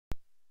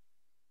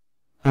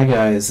Hi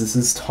guys, this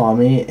is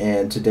Tommy,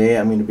 and today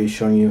I'm going to be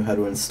showing you how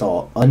to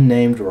install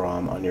UnNamed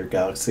ROM on your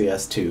Galaxy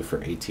S II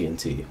for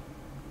AT&T.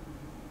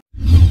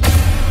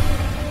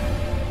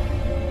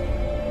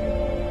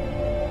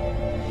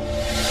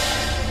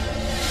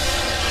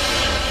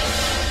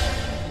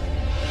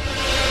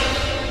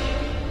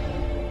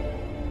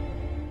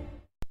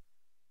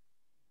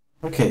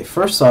 Okay,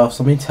 first off,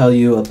 let me tell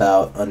you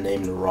about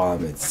UnNamed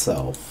ROM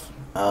itself.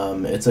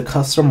 It's a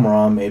custom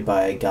ROM made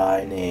by a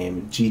guy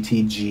named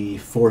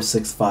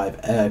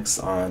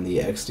GTG465X on the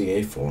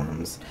XDA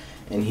forums,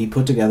 and he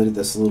put together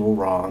this little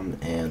ROM,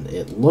 and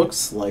it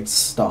looks like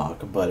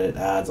stock, but it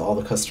adds all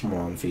the custom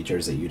ROM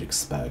features that you'd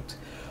expect,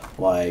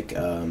 like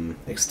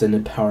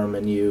extended power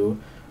menu,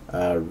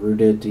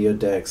 rooted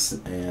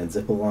deodex and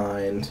zip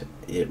aligned.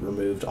 It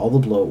removed all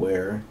the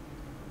bloatware,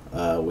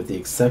 with the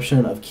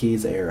exception of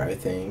keys error, I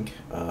think.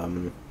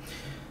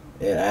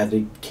 It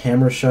added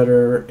camera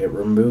shutter, it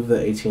removed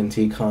the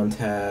AT&T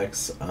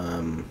contacts,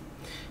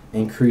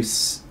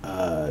 increased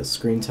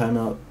screen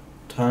timeout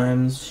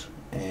times,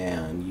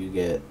 and you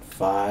get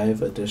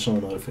 5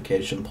 additional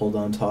notification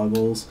pull-down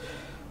toggles,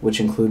 which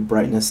include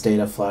brightness,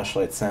 data,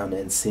 flashlight, sound,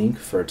 and sync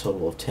for a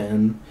total of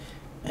 10.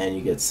 And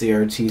you get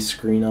CRT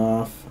screen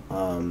off,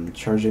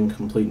 charging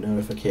complete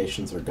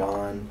notifications are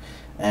gone,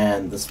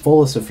 and this full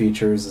list of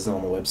features is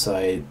on the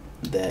website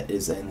that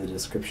is in the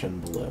description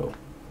below.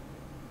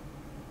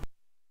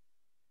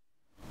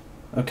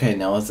 Okay,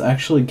 now let's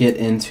actually get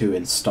into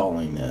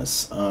installing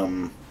this.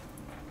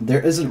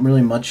 There isn't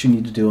really much you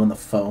need to do on the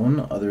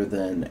phone other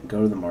than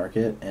go to the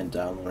market and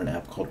download an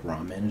app called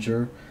ROM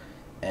Manager.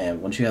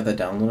 And once you have that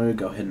downloaded,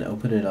 go ahead and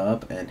open it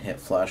up and hit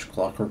Flash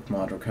Clockwork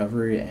Mod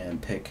Recovery and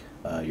pick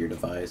your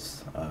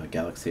device,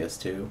 Galaxy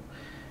S II.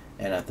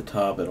 And at the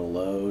top it'll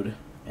load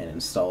and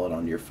install it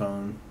on your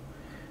phone.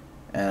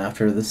 And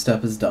after this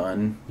step is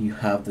done, you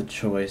have the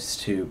choice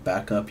to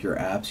back up your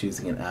apps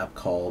using an app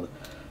called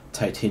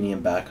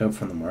Titanium Backup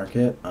from the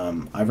market.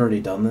 I've already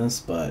done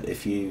this, but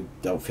if you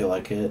don't feel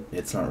like it,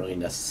 it's not really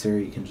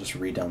necessary. You can just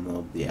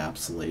re-download the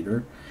apps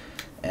later.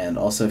 And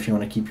also, if you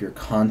want to keep your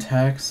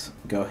contacts,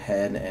 go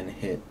ahead and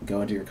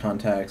go into your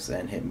contacts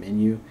and hit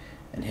menu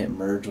and hit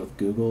merge with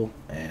Google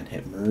and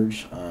hit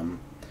merge. I've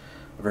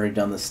already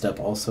done this step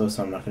also,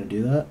 so I'm not going to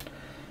do that.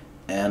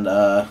 And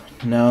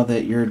now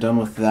that you're done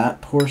with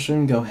that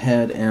portion, go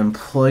ahead and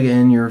plug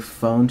in your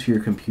phone to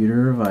your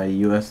computer via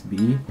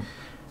USB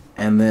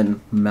and then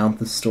mount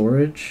the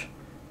storage,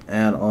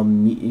 and I'll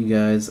meet you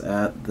guys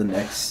at the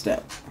next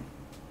step.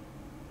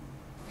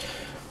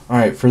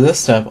 Alright, for this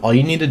step, all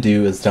you need to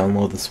do is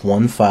download this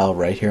one file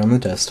right here on the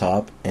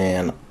desktop,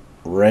 and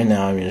right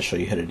now I'm going to show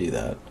you how to do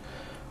that.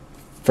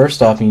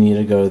 First off, you need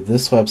to go to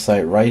this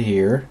website right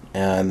here,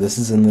 and this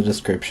is in the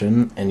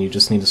description, and you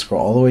just need to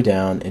scroll all the way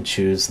down and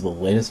choose the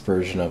latest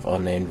version of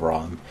UnNamed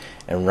ROM.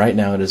 And right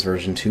now it is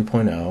version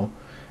 2.0,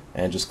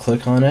 and just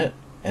click on it,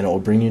 and it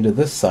will bring you to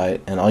this site,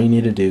 and all you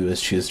need to do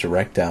is choose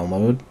direct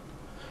download,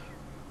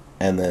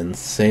 and then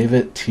save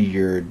it to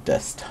your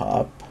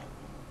desktop.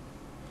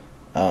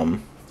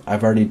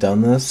 I've already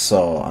done this,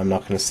 so I'm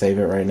not going to save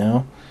it right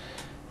now.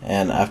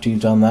 And after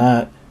you've done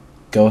that,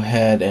 go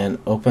ahead and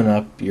open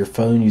up your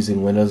phone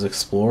using Windows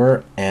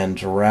Explorer and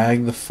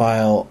drag the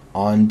file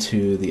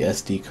onto the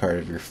SD card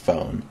of your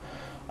phone.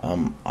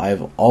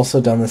 I've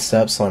also done this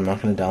step, so I'm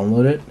not going to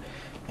download it.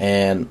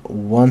 And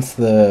once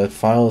the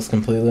file is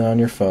completely on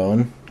your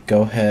phone,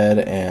 go ahead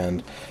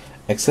and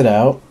exit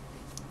out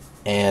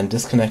and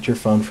disconnect your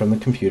phone from the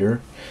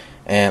computer,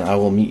 and I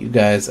will meet you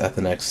guys at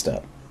the next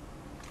step.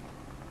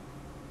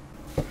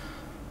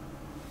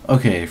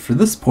 Okay, for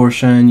this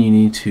portion you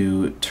need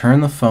to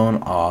turn the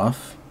phone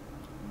off.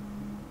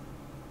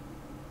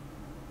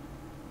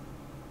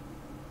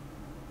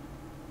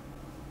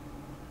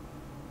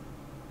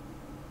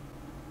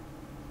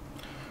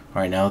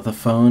 Alright, now that the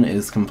phone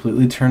is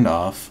completely turned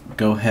off,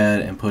 go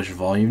ahead and push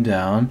volume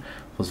down,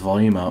 plus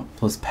volume up,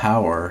 plus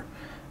power,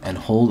 and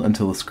hold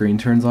until the screen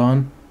turns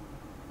on.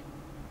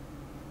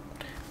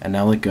 And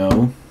now let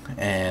go,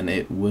 and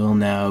it will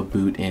now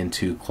boot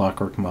into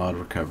Clockwork Mod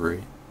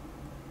Recovery.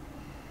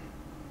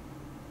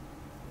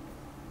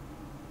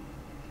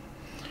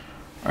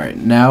 Alright,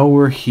 now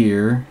we're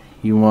here.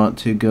 You want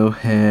to go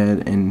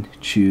ahead and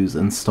choose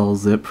Install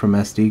Zip from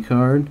SD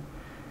card.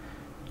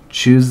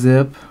 Choose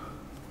Zip,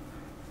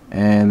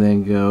 and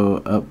then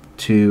go up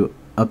to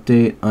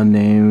Update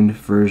Unnamed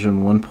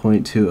version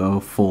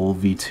 1.20 full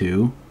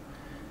v2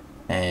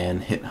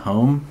 and hit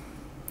Home,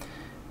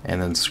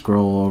 and then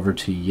scroll over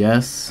to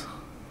Yes,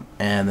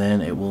 and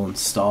then it will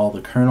install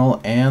the kernel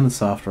and the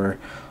software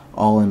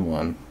all in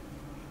one.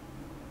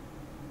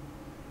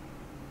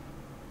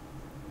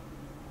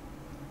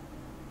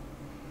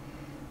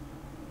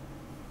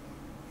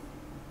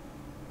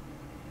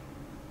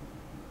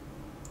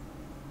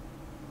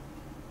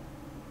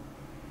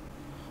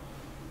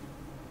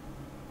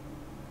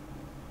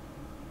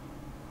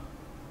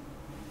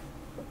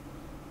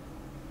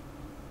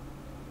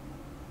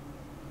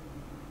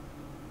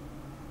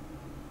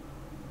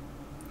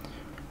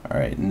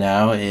 Alright,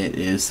 now it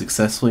is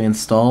successfully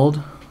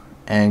installed,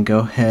 and go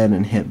ahead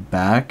and hit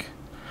back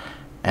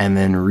and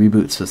then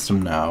reboot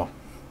system now.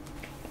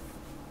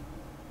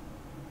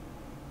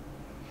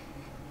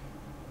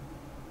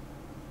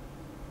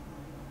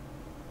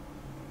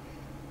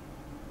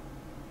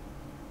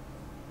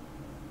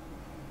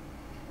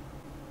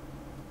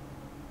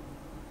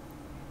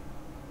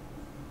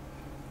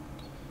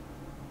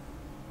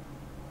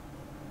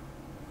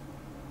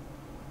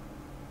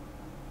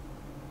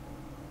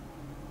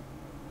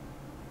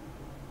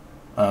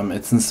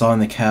 It's installing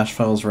the cache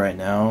files right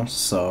now,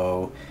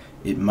 so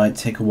it might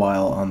take a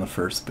while on the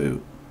first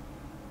boot.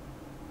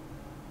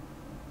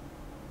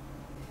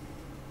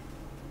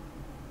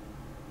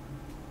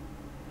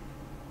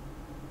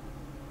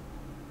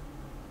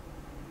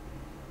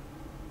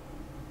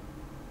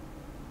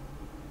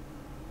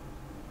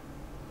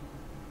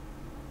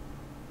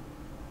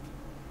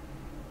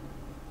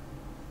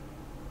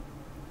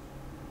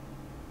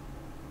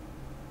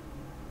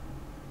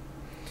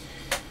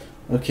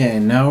 Okay,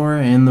 now we're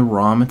in the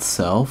ROM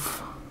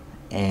itself,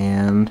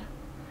 and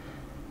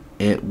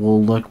it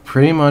will look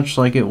pretty much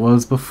like it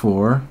was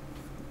before,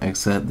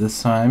 except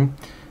this time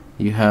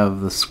you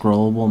have the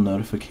scrollable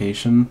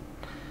notification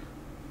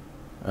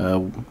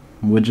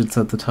widgets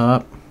at the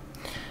top,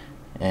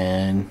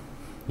 and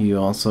you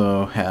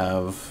also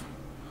have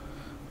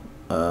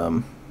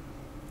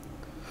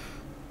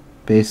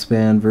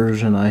baseband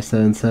version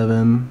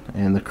i77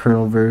 and the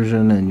kernel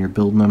version and your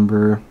build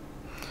number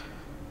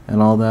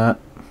and all that.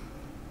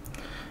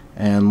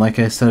 And like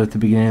I said at the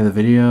beginning of the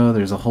video,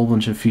 there's a whole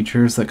bunch of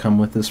features that come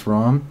with this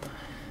ROM,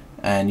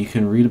 and you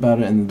can read about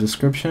it in the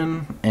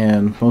description.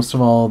 And most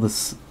of all,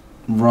 this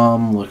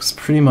ROM looks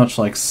pretty much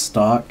like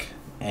stock.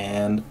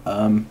 And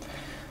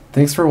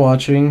thanks for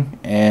watching,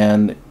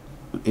 and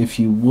if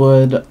you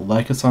would,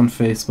 like us on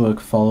Facebook,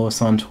 follow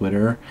us on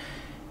Twitter,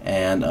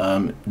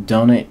 and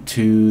donate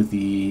to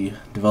the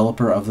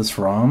developer of this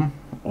ROM,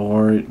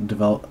 or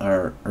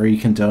you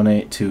can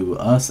donate to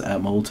us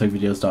at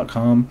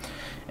mobiletechvideos.com,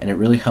 and it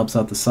really helps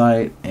out the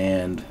site.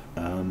 And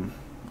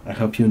I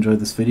hope you enjoyed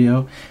this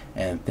video,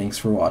 and thanks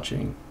for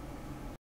watching.